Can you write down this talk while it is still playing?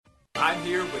I'm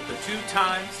here with the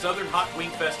two-time Southern Hot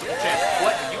Wing Festival champion.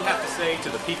 What do you have to say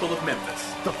to the people of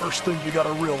Memphis? The first thing you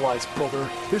gotta realize, brother,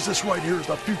 is this right here is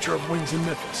the future of wings in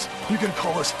Memphis. You can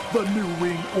call us the New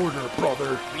Wing Order,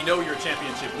 brother. We know your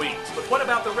championship wings, but what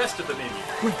about the rest of the menu?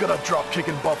 We've got a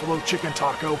drop-kicking buffalo chicken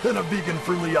taco and a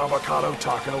vegan-friendly avocado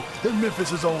taco. And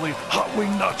Memphis is only hot wing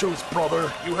nachos,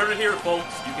 brother. You heard it here,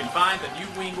 folks. You can find the New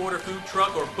Wing Order food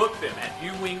truck or book them at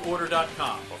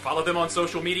newwingorder.com or follow them on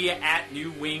social media at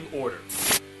New Wing Order.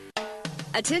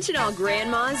 Attention all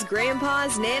grandmas,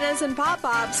 grandpas, nanas, and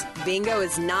pop-pops. Bingo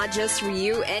is not just for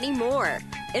you anymore.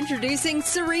 Introducing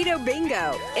Cerrito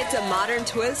Bingo. It's a modern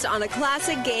twist on a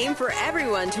classic game for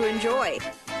everyone to enjoy.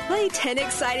 Play 10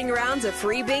 exciting rounds of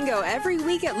free bingo every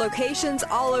week at locations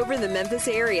all over the Memphis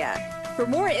area. For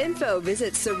more info,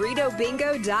 visit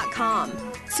CerritoBingo.com.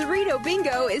 Cerrito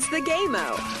Bingo is the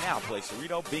game-o. Now play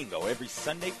Cerrito Bingo every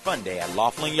Sunday fun day at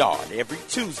Laughlin Yard, every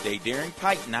Tuesday during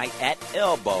Pike Night at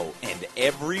Elbow, and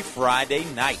every Friday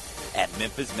night at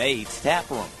Memphis Maid's Tap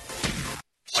Room.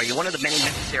 Are you one of the many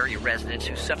Memphis area residents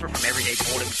who suffer from everyday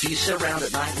boredom? Do you sit around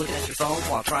at night looking at your phone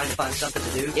while trying to find something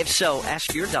to do? If so,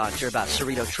 ask your doctor about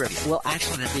Cerrito Trivia. Well,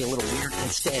 actually, that'd be a little weird.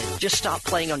 Instead, just stop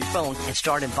playing on your phone and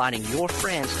start inviting your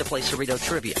friends to play Cerrito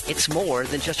Trivia. It's more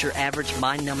than just your average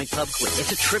mind-numbing pub quiz.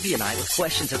 It's a trivia night with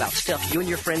questions about stuff you and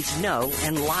your friends know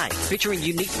and like, featuring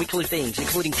unique weekly themes,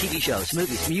 including TV shows,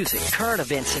 movies, music, current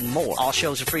events, and more. All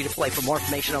shows are free to play. For more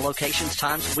information on locations,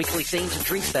 times, weekly themes, and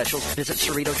drink specials, visit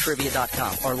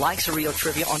CerritoTrivia.com. Or like Cerrito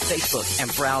Trivia on Facebook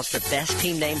and browse the Best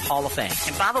Team Name Hall of Fame.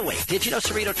 And by the way, did you know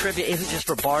Cerrito Trivia isn't just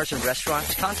for bars and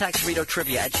restaurants? Contact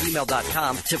CerritoTrivia at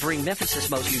gmail.com to bring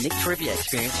Memphis' most unique trivia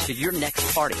experience to your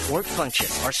next party, work function,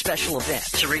 or special event.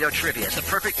 Cerrito Trivia is the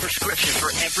perfect prescription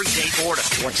for everyday boredom.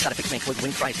 Warning: side effects may include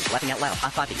winning prizes, laughing out loud,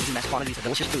 high-fiving, eating mass quantities of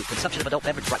delicious food, consumption of adult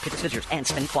beverage, right pictures, visitors, and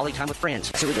spending quality time with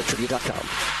friends. CerritoTrivia.com.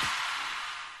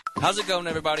 How's it going,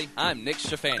 everybody? I'm Nick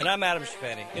Schifani. And I'm Adam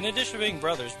Schifani. In addition to being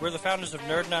brothers, we're the founders of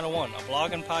Nerd 901, a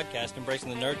blog and podcast embracing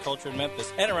the nerd culture in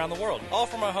Memphis and around the world, all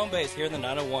from our home base here in the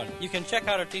 901. You can check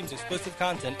out our team's exclusive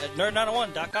content at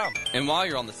nerd901.com. And while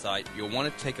you're on the site, you'll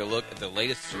want to take a look at the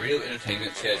latest Cerrito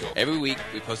entertainment schedule. Every week,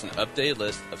 we post an updated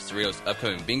list of Cerrito's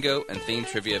upcoming bingo and themed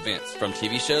trivia events, from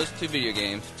TV shows to video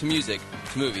games to music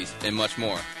to movies and much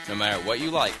more. No matter what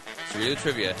you like, Cerrito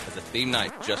Trivia has a theme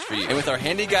night just for you. And with our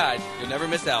handy guide, you'll never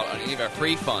miss out on any of our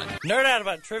free fun. Nerd out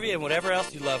about trivia and whatever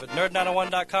else you love at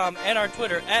nerd901.com and our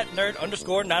Twitter at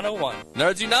nerd_901.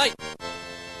 Nerds unite!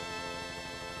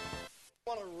 You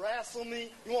want to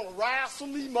wrestle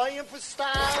me, Memphis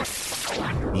style?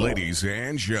 Ladies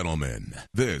and gentlemen,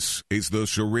 this is the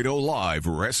Cerrito Live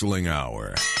Wrestling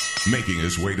Hour. Making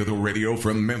his way to the radio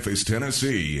from Memphis,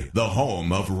 Tennessee, the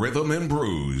home of rhythm and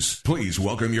brews. Please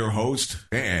welcome your host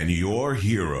and your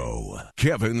hero,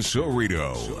 Kevin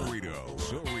Cerrito.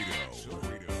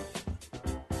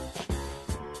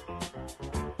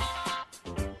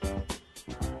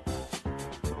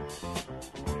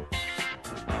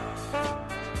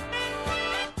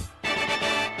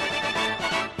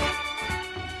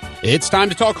 It's time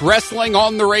to talk wrestling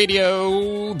on the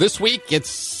radio. This week,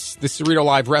 it's the Cerrito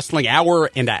Live Wrestling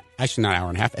Hour, and actually not hour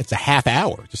and a half. It's a half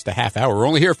hour, just a half hour. We're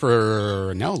only here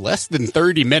for, less than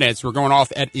 30 minutes. We're going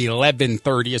off at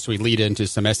 11:30 as we lead into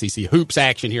some SEC hoops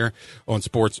action here on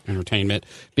Sports Entertainment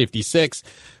 56.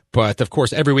 But, of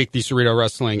course, every week, the Cerrito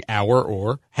Wrestling Hour,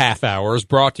 or half hour, is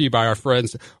brought to you by our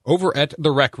friends over at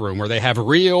the Rec Room, where they have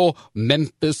real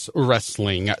Memphis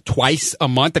wrestling twice a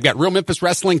month. They've got real Memphis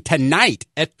wrestling tonight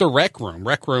at the Rec Room.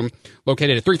 Rec Room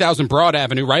located at 3000 Broad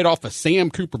Avenue, right off of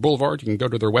Sam Cooper Boulevard. You can go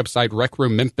to their website,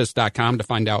 recroommemphis.com, to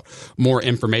find out more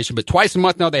information. But twice a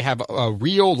month now, they have a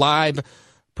real live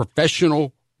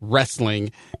professional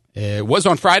wrestling. It was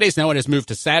on Fridays. Now it has moved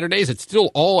to Saturdays. It's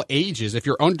still all ages. If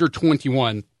you're under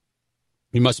 21,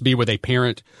 you must be with a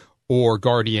parent or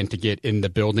guardian to get in the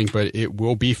building, but it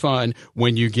will be fun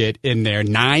when you get in there.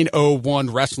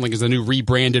 901 Wrestling is a new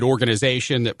rebranded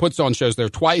organization that puts on shows there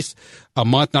twice a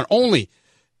month. Not only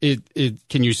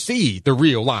can you see the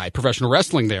real live professional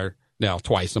wrestling there now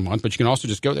twice a month, but you can also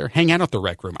just go there, hang out at the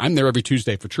Rec Room. I'm there every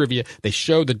Tuesday for trivia. They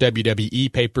show the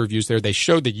WWE pay-per-views there. They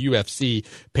show the UFC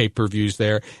pay-per-views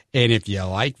there. And if you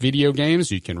like video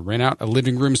games, you can rent out a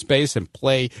living room space and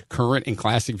play current and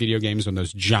classic video games on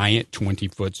those giant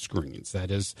 20-foot screens.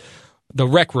 That is the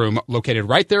Rec Room, located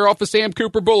right there off of Sam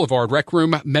Cooper Boulevard,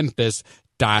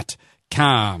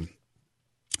 recroommemphis.com.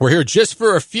 We're here just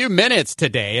for a few minutes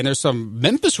today, and there's some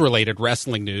Memphis-related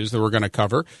wrestling news that we're going to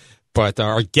cover. But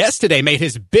our guest today made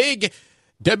his big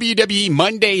WWE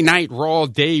Monday Night Raw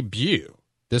debut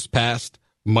this past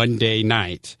Monday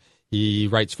night. He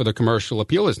writes for the Commercial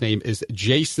Appeal. His name is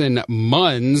Jason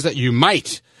Munz. You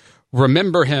might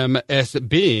remember him as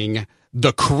being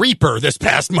the Creeper this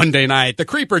past Monday night. The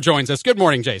Creeper joins us. Good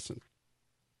morning, Jason.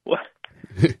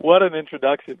 What an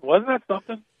introduction! Wasn't that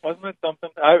something? That was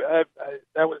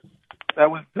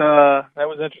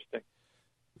interesting.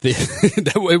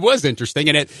 It was interesting,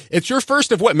 and it's your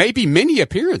first of what may be many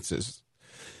appearances.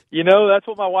 That's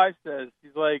what my wife says.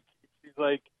 She's like,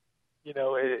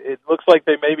 it looks like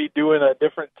they may be doing a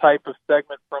different type of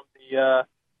segment from the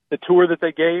tour that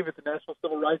they gave at the National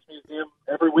Civil Rights Museum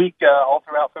every week all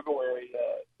throughout February.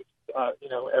 As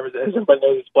everybody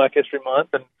knows, it's Black History Month,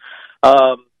 and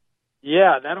that'll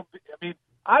be. I mean,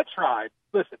 I tried.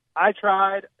 Listen, I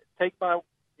tried. Take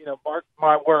mark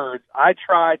my words. I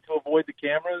tried to avoid the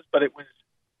cameras, but it was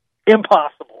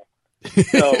impossible.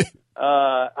 So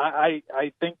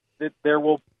I think that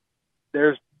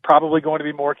there's probably going to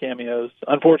be more cameos,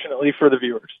 unfortunately for the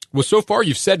viewers. Well, so far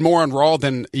you've said more on Raw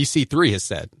than EC3 has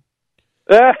said.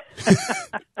 That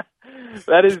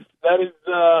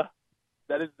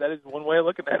is one way of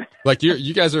looking at it. Like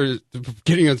you guys are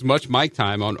getting as much mic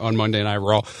time on Monday Night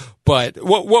Raw, but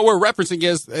what we're referencing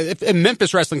is if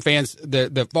Memphis wrestling fans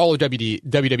that follow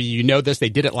WWE, you know this. They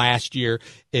did it last year.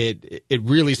 It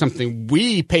really is something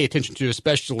we pay attention to,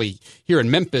 especially here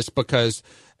in Memphis, because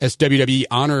as WWE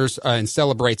honors and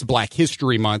celebrates Black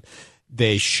History Month,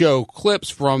 they show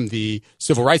clips from the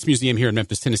Civil Rights Museum here in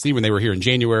Memphis, Tennessee, when they were here in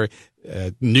January.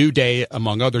 New Day,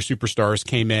 among other superstars,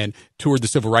 came in, toured the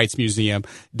Civil Rights Museum.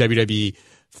 WWE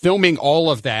filming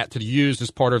all of that to use as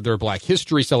part of their Black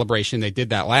History celebration. They did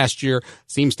that last year.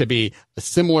 Seems to be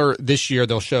similar this year.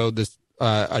 They'll show this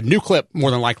a new clip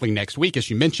more than likely next week. As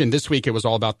you mentioned, this week it was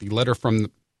all about the letter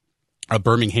from a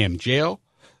Birmingham jail.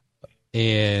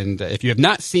 And if you have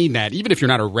not seen that, even if you're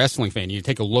not a wrestling fan, you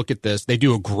take a look at this. They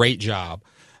do a great job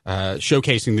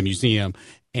showcasing the museum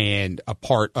and a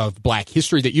part of Black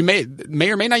history that you may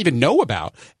or may not even know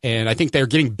about. And I think they're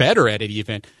getting better at it,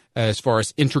 even as far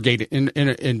as integrating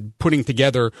in putting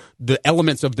together the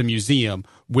elements of the museum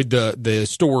with the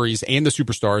stories and the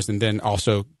superstars, and then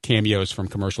also cameos from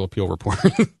Commercial Appeal Report.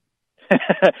 It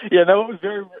was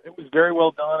very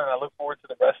well done, and I look forward to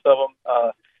the rest of them.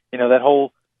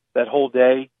 That whole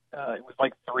day, it was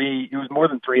more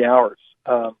than 3 hours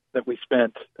that we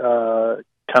spent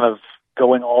kind of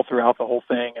going all throughout the whole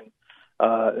thing,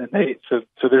 so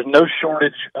there's no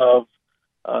shortage of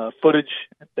footage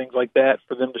and things like that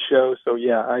for them to show. So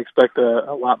I expect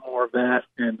a lot more of that,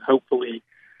 and hopefully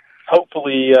a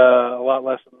lot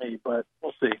less of me, but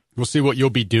we'll see. We'll see what you'll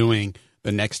be doing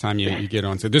the next time you get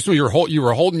on. So this one, you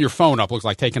were holding your phone up, looks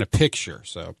like taking a picture.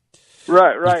 So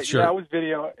right. Sure. Yeah, it was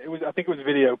video. I think it was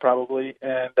video probably,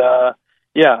 and I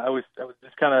was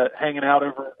just kind of hanging out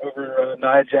over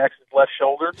Nia Jackson's left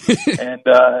shoulder, and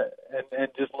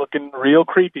just looking real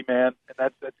creepy, man. And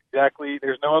that's exactly.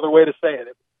 There's no other way to say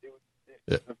it. It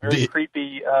was a very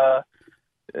creepy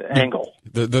angle.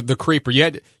 The creeper. You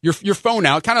had your phone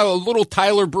out, kind of a little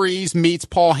Tyler Breeze meets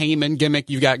Paul Heyman gimmick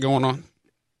you got going on.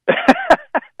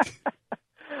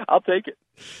 I'll take it.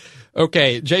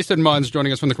 Okay, Jason Munz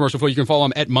joining us from the Commercial Appeal. You can follow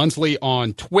him at Munzley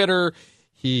on Twitter.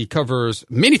 He covers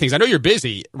many things. I know you're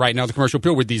busy right now at the Commercial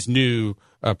Appeal with these new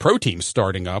pro teams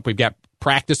starting up. We've got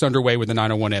practice underway with the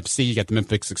 901 FC. You got the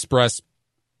Memphis Express.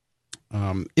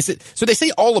 So they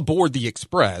say all aboard the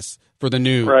Express for the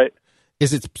new. Right.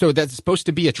 Is it so that's supposed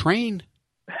to be a train?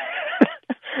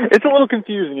 It's a little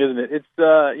confusing, isn't it? It's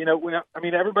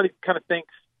everybody kind of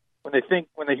thinks when they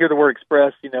hear the word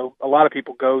Express, a lot of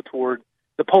people go toward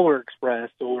the Polar Express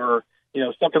or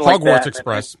something like that. Hogwarts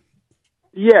Express.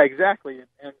 Yeah, exactly.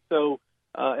 And so,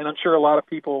 and I'm sure a lot of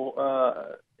people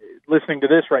listening to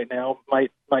this right now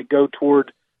might go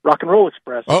toward Rock and Roll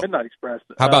Express, or Midnight Express.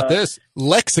 How about this?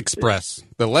 Lex Express.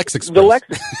 The Lex Express. The Lex.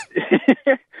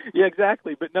 Yeah,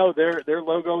 exactly. But no, their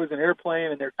logo is an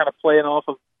airplane, and they're kind of playing off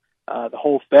of the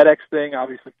whole FedEx thing,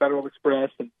 obviously Federal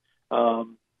Express, and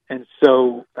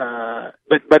so,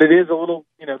 but it is a little,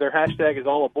 their hashtag is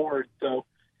all aboard. So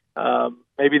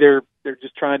maybe they're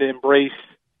just trying to embrace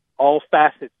all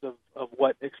facets of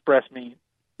what Express means.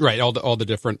 Right, all the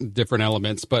different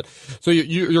elements. But so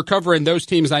you're covering those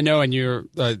teams, I know, and you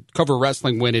cover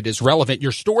wrestling when it is relevant.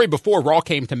 Your story before Raw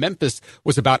came to Memphis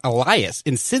was about Elias.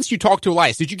 And since you talked to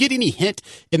Elias, did you get any hint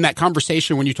in that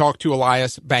conversation when you talked to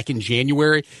Elias back in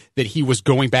January that he was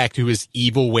going back to his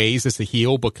evil ways as a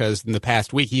heel? Because in the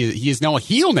past week, he is now a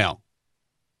heel now.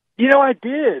 I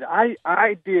did.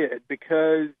 I did,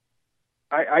 because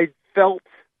I felt...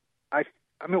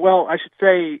 I should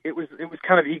say it was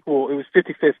kind of equal. It was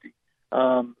 50-50.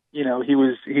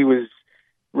 He was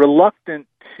reluctant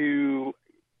to,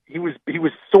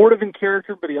 was sort of in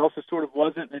character, but he also sort of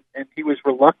wasn't, and he was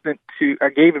reluctant to. I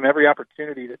gave him every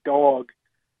opportunity to dog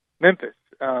Memphis,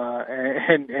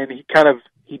 and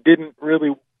he didn't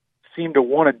really seem to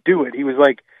want to do it. He was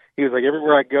like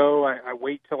everywhere I go, I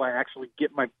wait till I actually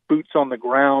get my boots on the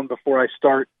ground before I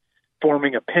start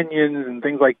forming opinions and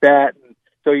things like that. And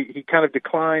so he kind of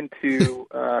declined to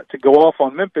go off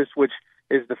on Memphis, which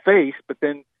is the face. But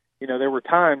then, there were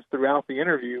times throughout the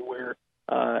interview where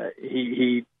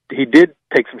he did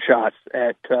take some shots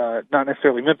at not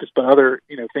necessarily Memphis, but other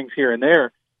things here and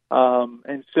there.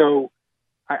 And so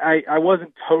I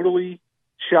wasn't totally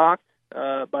shocked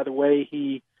by the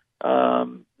way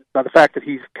by the fact that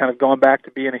he's kind of gone back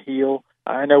to being a heel.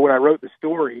 I know when I wrote the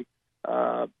story,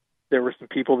 there were some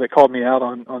people that called me out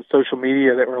on social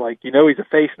media that were like, he's a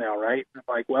face now, right? And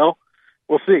I'm like, well,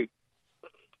 we'll see.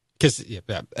 Because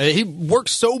he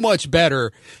works so much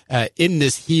better in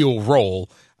this heel role.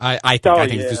 I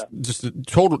think it's just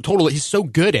totally. He's so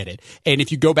good at it. And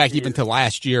if you go back even to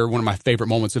last year, one of my favorite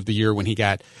moments of the year when he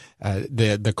got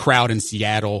the crowd in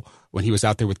Seattle, when he was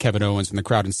out there with Kevin Owens, and the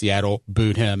crowd in Seattle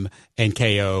booed him and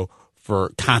KO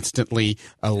for constantly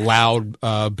a loud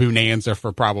bonanza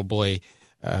for probably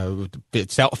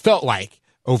it felt like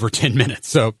over 10 minutes.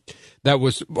 So that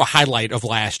was a highlight of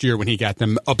last year when he got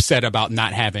them upset about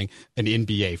not having an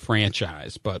NBA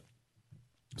franchise. But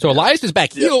so Elias is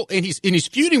back heel, and he's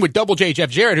feuding with Double J Jeff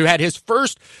Jarrett, who had his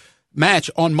first match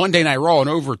on Monday Night Raw in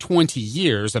over 20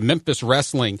 years, a Memphis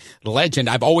wrestling legend.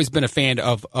 I've always been a fan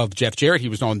of Jeff Jarrett. He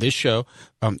was on this show,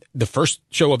 the first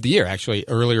show of the year, actually,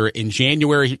 earlier in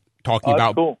January, talking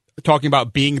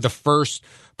about being the first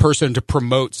person to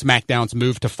promote SmackDown's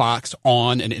move to Fox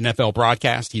on an NFL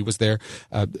broadcast. He was there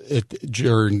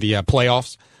during the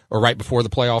playoffs, or right before the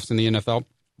playoffs in the NFL.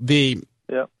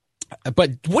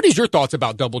 But what is your thoughts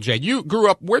about Double J? You grew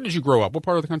up. Where did you grow up? What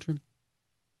part of the country?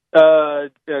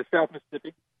 South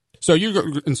Mississippi. So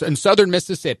you in southern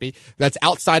Mississippi. That's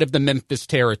outside of the Memphis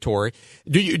territory.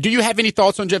 Do you have any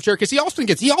thoughts on Jeff Jarrett? Because he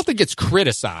often gets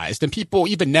criticized, and people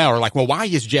even now are like, "Well, why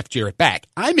is Jeff Jarrett back?"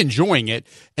 I'm enjoying it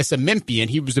as a Memphian.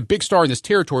 He was a big star in this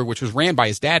territory, which was ran by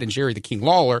his dad and Jerry the King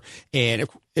Lawler, and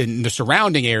in the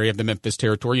surrounding area of the Memphis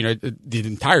territory, the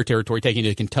entire territory, taking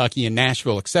to Kentucky and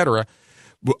Nashville, etc.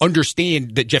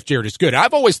 Understand that Jeff Jarrett is good.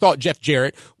 I've always thought Jeff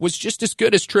Jarrett was just as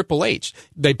good as Triple H.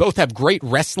 They both have great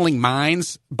wrestling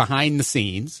minds behind the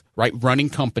scenes, right? Running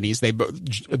companies. They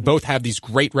both have these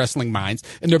great wrestling minds,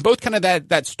 and they're both kind of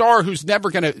that star who's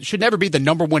should never be the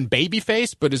number one baby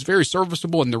face, but is very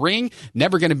serviceable in the ring.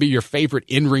 Never going to be your favorite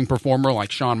in-ring performer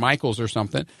like Shawn Michaels or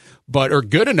something, but are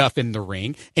good enough in the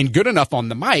ring and good enough on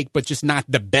the mic, but just not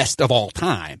the best of all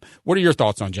time. What are your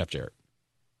thoughts on Jeff Jarrett?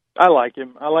 I like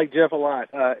him. I like Jeff a lot.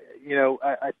 I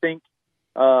think,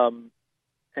 and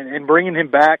bringing him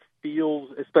back feels,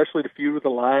 especially the feud with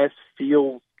Elias,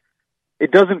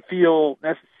 it doesn't feel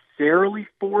necessarily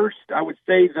forced. I would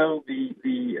say though,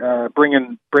 the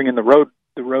bringing the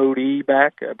roadie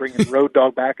back, bringing Road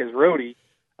Dogg back as Roadie,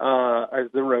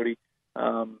 as the Roadie,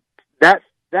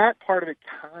 that part of it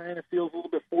kind of feels a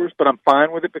little bit forced, but I'm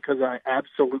fine with it because I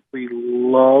absolutely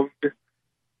loved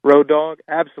Road Dogg,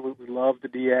 absolutely loved the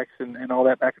DX and all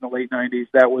that back in the late 90s.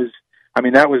 That was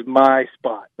my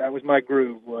spot. That was my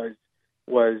groove, was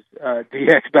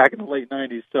DX back in the late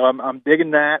 90s. So I'm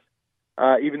digging that,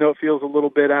 even though it feels a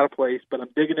little bit out of place, but I'm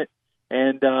digging it.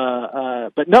 And,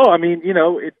 but no,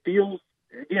 it feels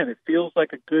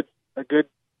like a good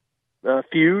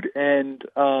feud. And,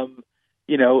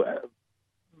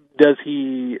 does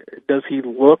he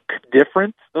look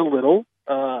different a little?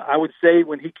 I would say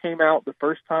when he came out the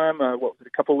first time, what was it,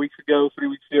 a couple of weeks ago, 3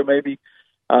 weeks ago maybe,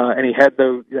 and he had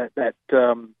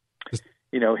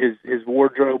his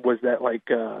wardrobe was that like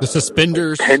the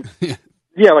suspenders, like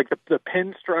like the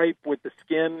pinstripe with the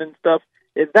skin and stuff.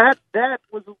 That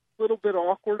was a little bit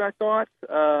awkward, I thought,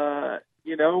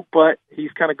 but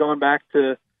he's kind of gone back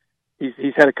to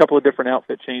he's had a couple of different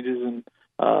outfit changes, and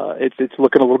it's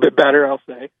looking a little bit better, I'll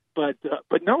say. But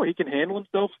no, he can handle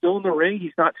himself still in the ring.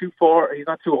 He's not too far. He's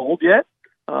not too old yet.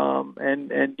 And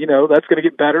that's going to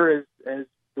get better as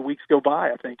the weeks go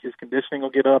by. I think his conditioning will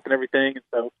get up and everything. And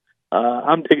so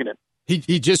I'm digging it.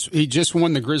 He just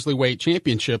won the Grizzly Weight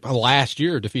Championship last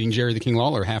year, defeating Jerry the King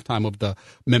Lawler halftime of the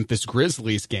Memphis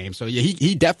Grizzlies game. So yeah,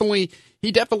 he definitely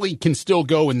can still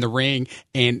go in the ring,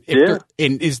 and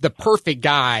and is the perfect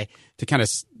guy to kind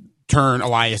of turn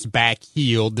Elias back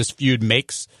heel. This feud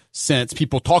makes sense.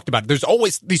 People talked about it. There's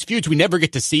always these feuds we never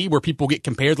get to see where people get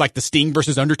compared, like the Sting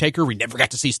versus Undertaker. We never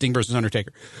got to see Sting versus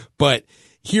Undertaker. But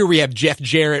here we have Jeff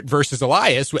Jarrett versus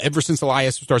Elias. Ever since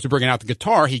Elias starts bringing out the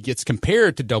guitar, he gets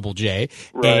compared to Double J,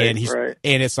 and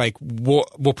it's like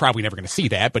we're probably never going to see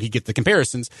that, but he gets the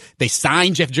comparisons. They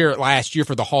signed Jeff Jarrett last year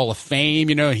for the Hall of Fame,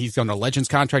 and he's on a Legends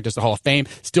contract as the Hall of Fame.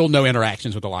 Still no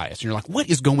interactions with Elias, and you're like, what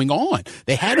is going on?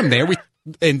 They had him there,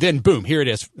 and then boom, here it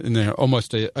is,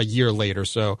 almost a year later.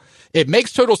 So it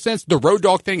makes total sense. The Road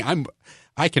Dogg thing,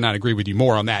 I cannot agree with you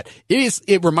more on that.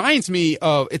 It reminds me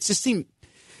of, it just seemed.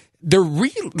 They're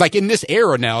like in this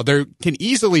era now, they can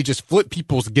easily just flip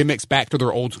people's gimmicks back to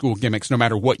their old school gimmicks no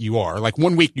matter what you are. Like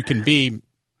one week you can be,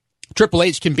 Triple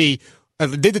H can be,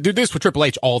 they do this with Triple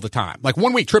H all the time. Like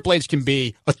one week Triple H can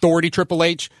be Authority Triple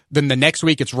H, then the next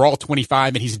week it's Raw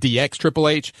 25 and he's DX Triple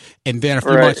H, and then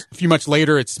a few months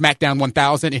later it's SmackDown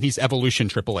 1000 and he's Evolution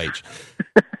Triple H.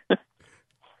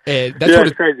 And that's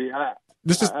it's crazy. I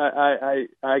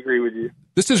agree with you.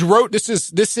 This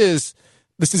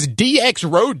is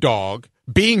DX Road Dogg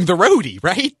being the roadie,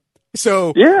 right?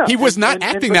 So he was not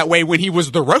acting that way when he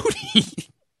was the roadie.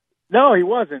 No, he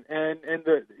wasn't. And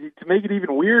to make it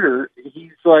even weirder, he's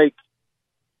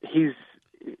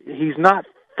not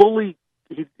fully.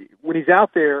 When he's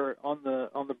out there on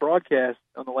the broadcast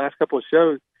on the last couple of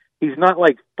shows, he's not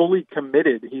like fully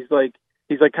committed. He's like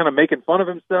kind of making fun of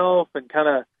himself and kind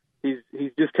of he's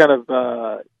just kind of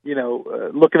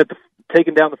looking at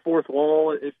taking down the fourth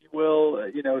wall, if you will.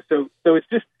 So it's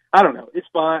just, I don't know. It's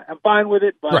fine. I'm fine with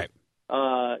it, but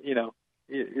it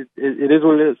is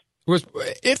what it is.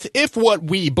 If what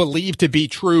we believe to be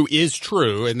true is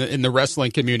true in the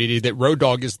wrestling community, that Road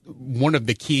Dogg is one of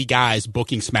the key guys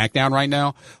booking SmackDown right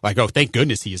now, like, oh, thank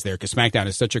goodness he is there, because SmackDown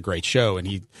is such a great show,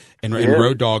 and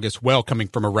Road Dogg as well, coming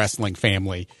from a wrestling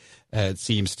family, it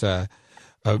seems to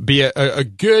be a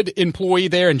good employee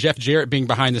there, and Jeff Jarrett being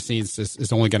behind the scenes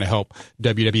is only going to help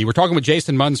WWE. We're talking with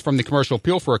Jason Munz from the Commercial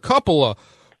Appeal for a couple of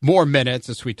more minutes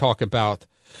as we talk about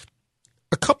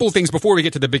a couple of things before we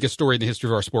get to the biggest story in the history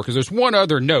of our sport, because there's one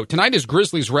other note. Tonight is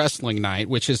Grizzlies Wrestling Night,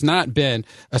 which has not been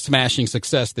a smashing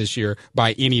success this year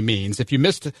by any means. If you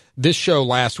missed this show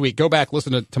last week, go back,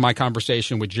 listen to my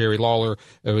conversation with Jerry Lawler.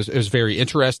 It was very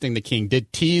interesting. The King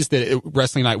did tease that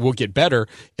Wrestling Night will get better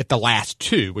at the last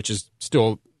two, which is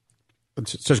still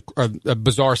such a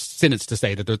bizarre sentence to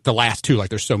say that the last two, like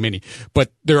there's so many.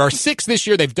 But there are 6 this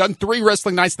year. They've done 3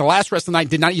 wrestling nights. The last wrestling night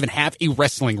did not even have a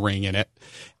wrestling ring in it.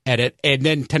 And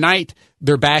then tonight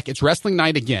they're back. It's wrestling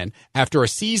night again after a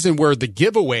season where the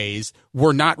giveaways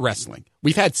were not wrestling.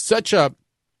 We've had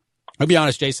I'll be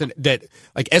honest, Jason, that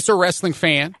like as a wrestling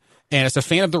fan and as a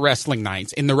fan of the wrestling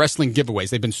nights and the wrestling giveaways,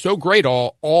 they've been so great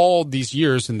all these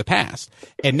years in the past.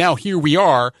 And now here we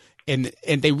are, and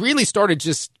they really started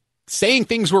just saying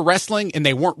things were wrestling and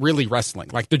they weren't really wrestling.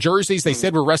 Like the jerseys, they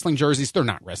said were wrestling jerseys. They're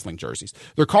not wrestling jerseys.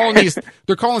 They're calling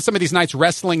some of these nights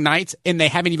wrestling nights, and they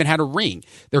haven't even had a ring.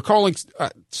 They're calling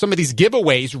some of these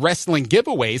giveaways wrestling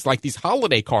giveaways, like these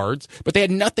holiday cards, but they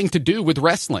had nothing to do with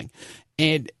wrestling.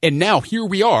 And now here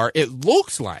we are. It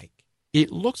looks like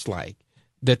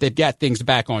that they've got things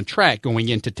back on track going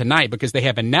into tonight, because they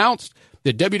have announced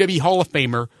that WWE Hall of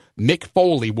Famer Mick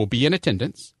Foley will be in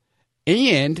attendance,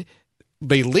 and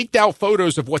they leaked out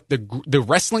photos of what the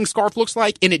wrestling scarf looks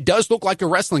like, and it does look like a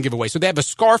wrestling giveaway. So they have a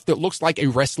scarf that looks like a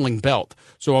wrestling belt.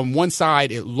 So on one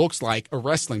side, it looks like a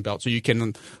wrestling belt. So you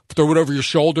can throw it over your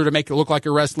shoulder to make it look like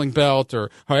a wrestling belt,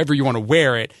 or however you want to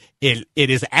wear it. It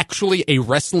is actually a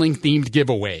wrestling-themed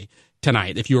giveaway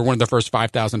tonight. If you were one of the first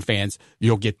 5,000 fans,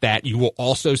 you'll get that. You will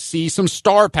also see some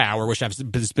star power, which has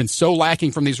been so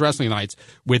lacking from these wrestling nights,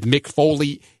 with Mick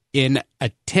Foley in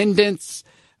attendance.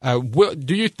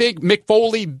 Do you think Mick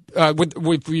Foley,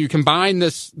 if you combine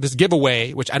this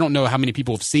giveaway, which I don't know how many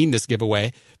people have seen this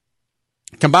giveaway,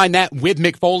 combine that with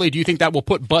Mick Foley, do you think that will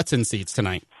put butts in seats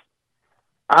tonight?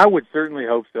 I would certainly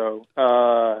hope so.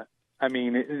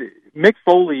 Mick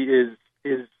Foley is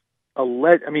he's a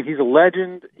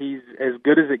legend. He's as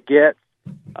good as it gets.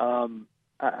 He's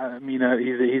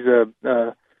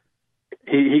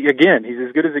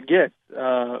as good as it gets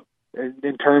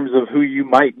in terms of who you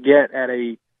might get at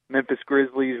a Memphis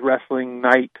Grizzlies wrestling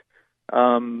night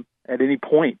at any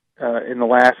point in the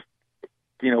last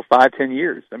 5-10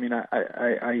 years. I mean,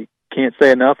 I can't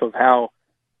say enough of how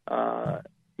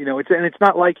it's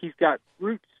not like he's got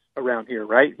roots around here,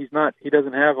 right? He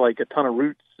doesn't have like a ton of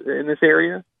roots in this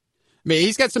area. I mean,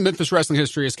 he's got some Memphis wrestling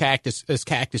history as Cactus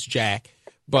Jack,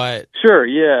 but sure,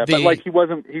 yeah, but like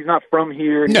he's not from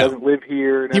here. And he doesn't live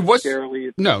here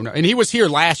necessarily. No, and he was here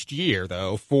last year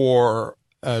though for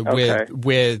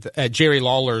with Jerry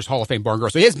Lawler's Hall of Fame Barn Girl.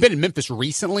 So he has been in Memphis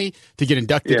recently to get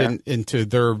inducted into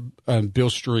their Bill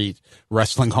Street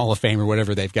Wrestling Hall of Fame or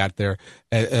whatever they've got there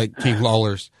at King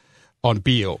Lawler's. on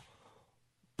Beal.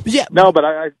 Yeah. No, but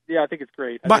I think it's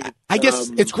great. I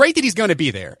guess it's great that he's going to be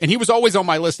there. And he was always on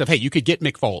my list of, hey, you could get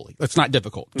Mick Foley. It's not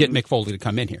difficult. Get Mick Foley to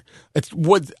come in here. It's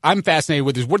what I'm fascinated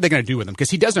with is what are they going to do with him?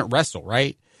 Because he doesn't wrestle,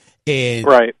 right?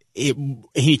 And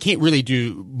he can't really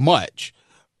do much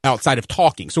outside of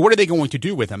talking. So what are they going to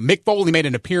do with him? Mick Foley made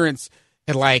an appearance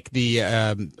at like the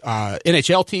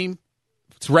NHL team.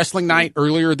 It's wrestling night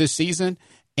earlier this season.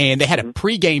 And they had a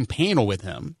pregame panel with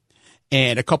him.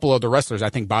 And a couple of the wrestlers, I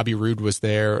think Bobby Roode was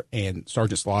there and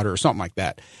Sergeant Slaughter or something like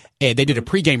that. And they did a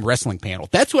pregame wrestling panel.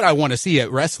 That's what I want to see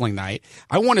at wrestling night.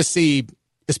 I want to see,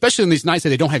 especially in these nights that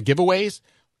they don't have giveaways,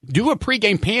 do a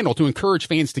pregame panel to encourage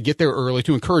fans to get there early,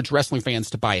 to encourage wrestling fans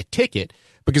to buy a ticket,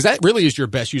 because that really is your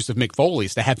best use of Mick Foley,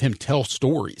 is to have him tell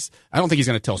stories. I don't think he's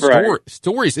going to tell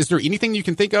stories. Is there anything you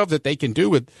can think of that they can do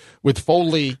with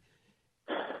Foley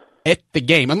at the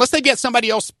game, unless they get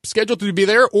somebody else scheduled to be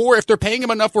there, or if they're paying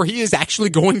him enough where he is actually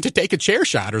going to take a chair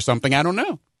shot or something? I don't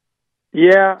know.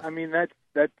 Yeah, I mean that's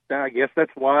I guess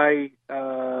that's why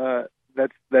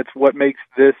that's what makes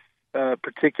this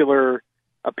particular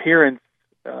appearance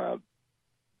going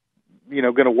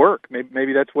to work.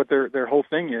 Maybe that's what their whole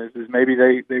thing is maybe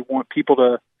they want people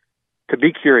to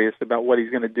be curious about what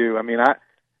he's going to do. I mean, I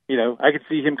could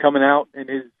see him coming out in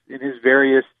his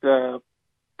various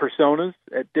personas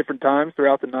at different times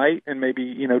throughout the night, and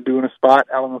maybe doing a spot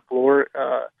out on the floor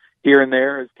here and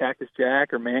there as Cactus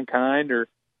Jack or Mankind or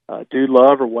Dude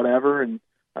Love or whatever, and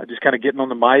just kind of getting on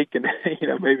the mic and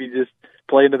maybe just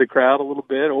play into the crowd a little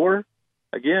bit, or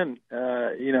again,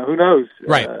 who knows?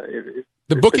 Right. If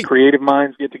the creative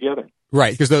minds get together.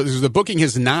 Right, because the booking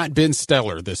has not been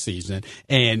stellar this season,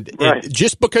 and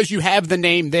just because you have the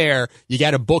name there, you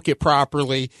got to book it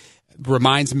properly.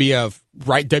 Reminds me of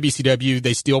WCW.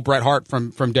 They steal Bret Hart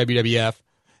from WWF,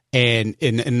 and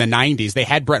in the 90s they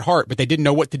had Bret Hart, but they didn't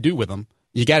know what to do with him.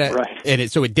 You got to,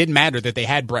 so it didn't matter that they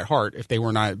had Bret Hart if they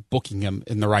were not booking him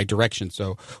in the right direction.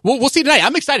 So we'll see tonight.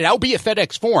 I'm excited. I'll be at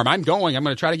FedEx Forum. I'm going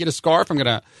to try to get a scarf. I'm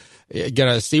gonna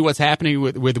see what's happening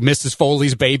with Mrs.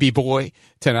 Foley's baby boy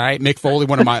tonight. Mick Foley,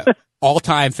 one of my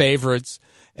all-time favorites.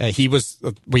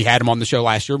 We had him on the show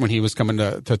last year when he was coming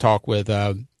to talk with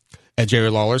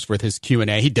Jerry Lawler's with his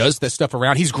Q&A. He does that stuff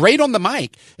around. He's great on the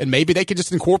mic, and maybe they could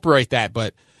just incorporate that,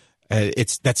 but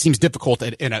that seems difficult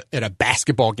in a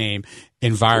basketball game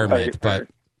environment. But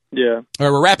yeah. All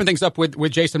right, we're wrapping things up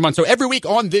with Jason Munz. So every week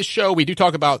on this show, we do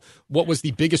talk about what was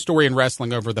the biggest story in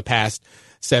wrestling over the past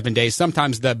 7 days.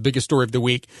 Sometimes the biggest story of the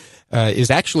week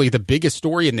is actually the biggest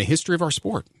story in the history of our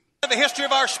sport. The history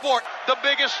of our sport, the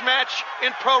biggest match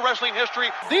in pro wrestling history,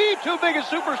 the two biggest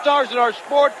superstars in our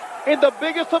sport, in the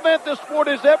biggest event the sport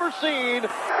has ever seen,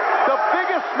 the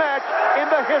biggest match in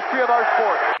the history of our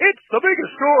sport. It's the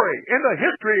biggest story in the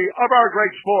history of our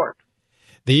great sport.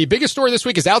 The biggest story this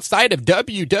week is outside of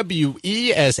WWE,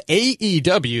 as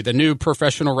AEW, the new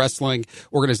professional wrestling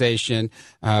organization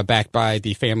backed by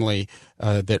the family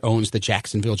that owns the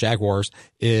Jacksonville Jaguars,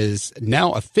 is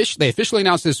now they officially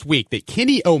announced this week that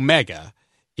Kenny Omega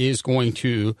is going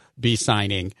to be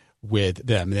signing with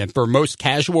them. And for most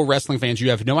casual wrestling fans, you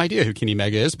have no idea who Kenny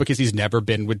Omega is because he's never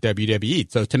been with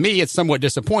WWE. So to me, it's somewhat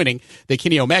disappointing that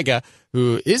Kenny Omega,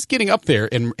 who is getting up there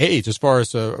in age as far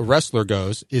as a wrestler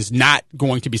goes, is not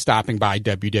going to be stopping by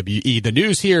WWE. The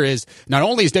news here is not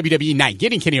only is WWE not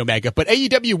getting Kenny Omega, but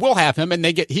AEW will have him, and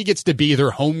he gets to be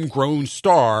their homegrown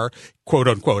star, quote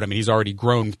unquote. I mean, he's already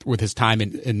grown with his time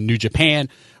in New Japan,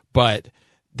 but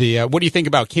what do you think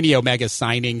about Kenny Omega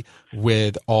signing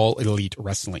with All Elite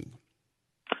Wrestling?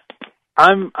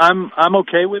 I'm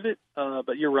okay with it,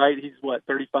 but you're right. He's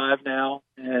 35 now,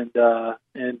 and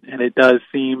it does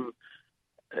seem,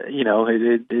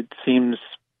 it seems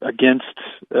against,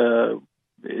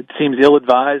 it seems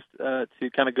ill-advised to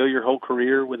kind of go your whole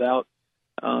career without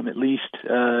at least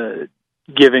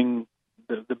giving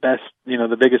the best,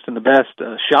 the biggest and the best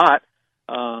shot.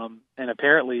 And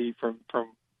apparently, from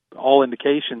all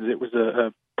indications, it was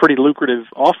a pretty lucrative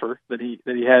offer that he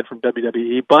had from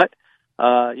WWE. But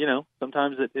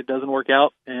sometimes it doesn't work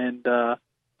out, and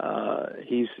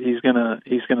he's gonna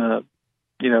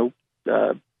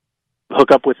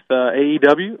hook up with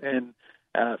AEW, and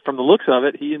from the looks of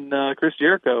it, he and Chris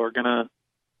Jericho are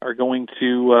going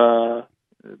to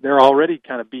they're already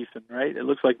kind of beefing, right? It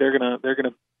looks like they're gonna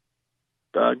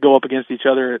go up against each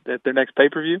other at their next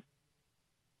pay-per-view.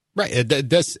 Right. It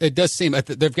does seem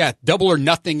they've got Double or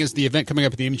Nothing is the event coming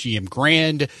up at the MGM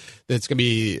Grand. That's going to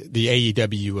be the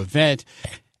AEW event.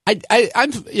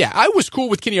 I was cool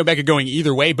with Kenny Omega going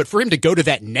either way, but for him to go to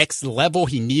that next level,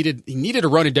 he needed a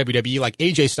run in WWE. Like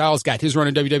AJ Styles got his run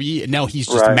in WWE, and now he's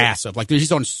just massive. Like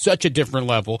he's on such a different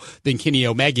level than Kenny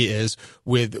Omega is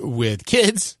with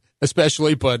kids,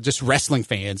 especially, but just wrestling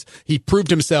fans. He proved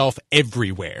himself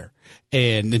everywhere,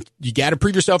 and you got to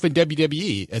prove yourself in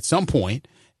WWE at some point.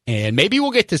 And maybe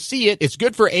we'll get to see it. It's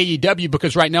good for AEW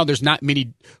because right now there's not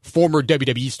many former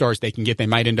WWE stars they can get. They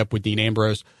might end up with Dean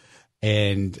Ambrose,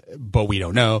 but we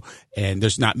don't know. And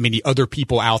there's not many other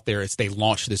people out there as they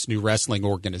launch this new wrestling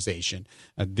organization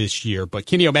this year. But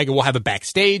Kenny Omega will have a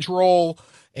backstage role,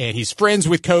 and he's friends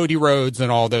with Cody Rhodes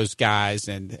and all those guys,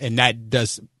 and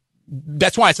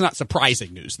that's why it's not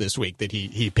surprising news this week that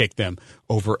he picked them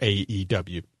over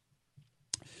AEW.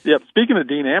 Yeah, speaking of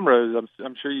Dean Ambrose,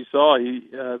 I'm sure you saw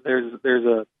there's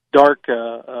a dark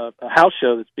a house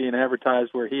show that's being advertised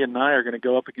where he and I are going to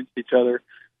go up against each other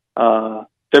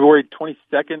February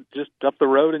 22nd, just up the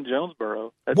road in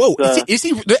Jonesboro. Whoa, is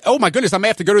he? Oh my goodness, I may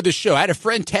have to go to this show. I had a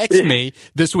friend text me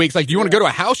this week. It's like, do you want to go to a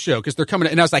house show? Because they're coming.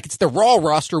 And I was like, it's the Raw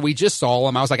roster. We just saw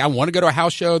them. I was like, I want to go to a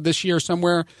house show this year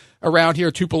somewhere around here,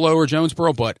 Tupelo or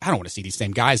Jonesboro, but I don't want to see these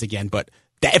same guys again. But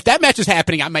if that match is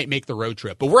happening, I might make the road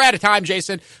trip. But we're out of time,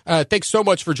 Jason. Thanks so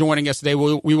much for joining us today.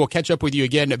 We will catch up with you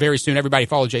again very soon. Everybody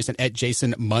follow Jason at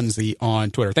Jason Munzy on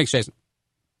Twitter. Thanks, Jason.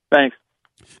 Thanks.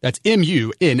 That's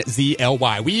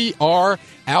MUNZLY. We are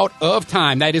out of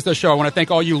time. That is the show. I want to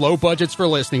thank all you low budgets for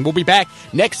listening. We'll be back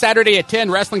next Saturday at 10.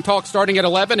 Wrestling Talk starting at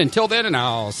 11. Until then, and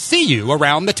I'll see you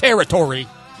around the territory.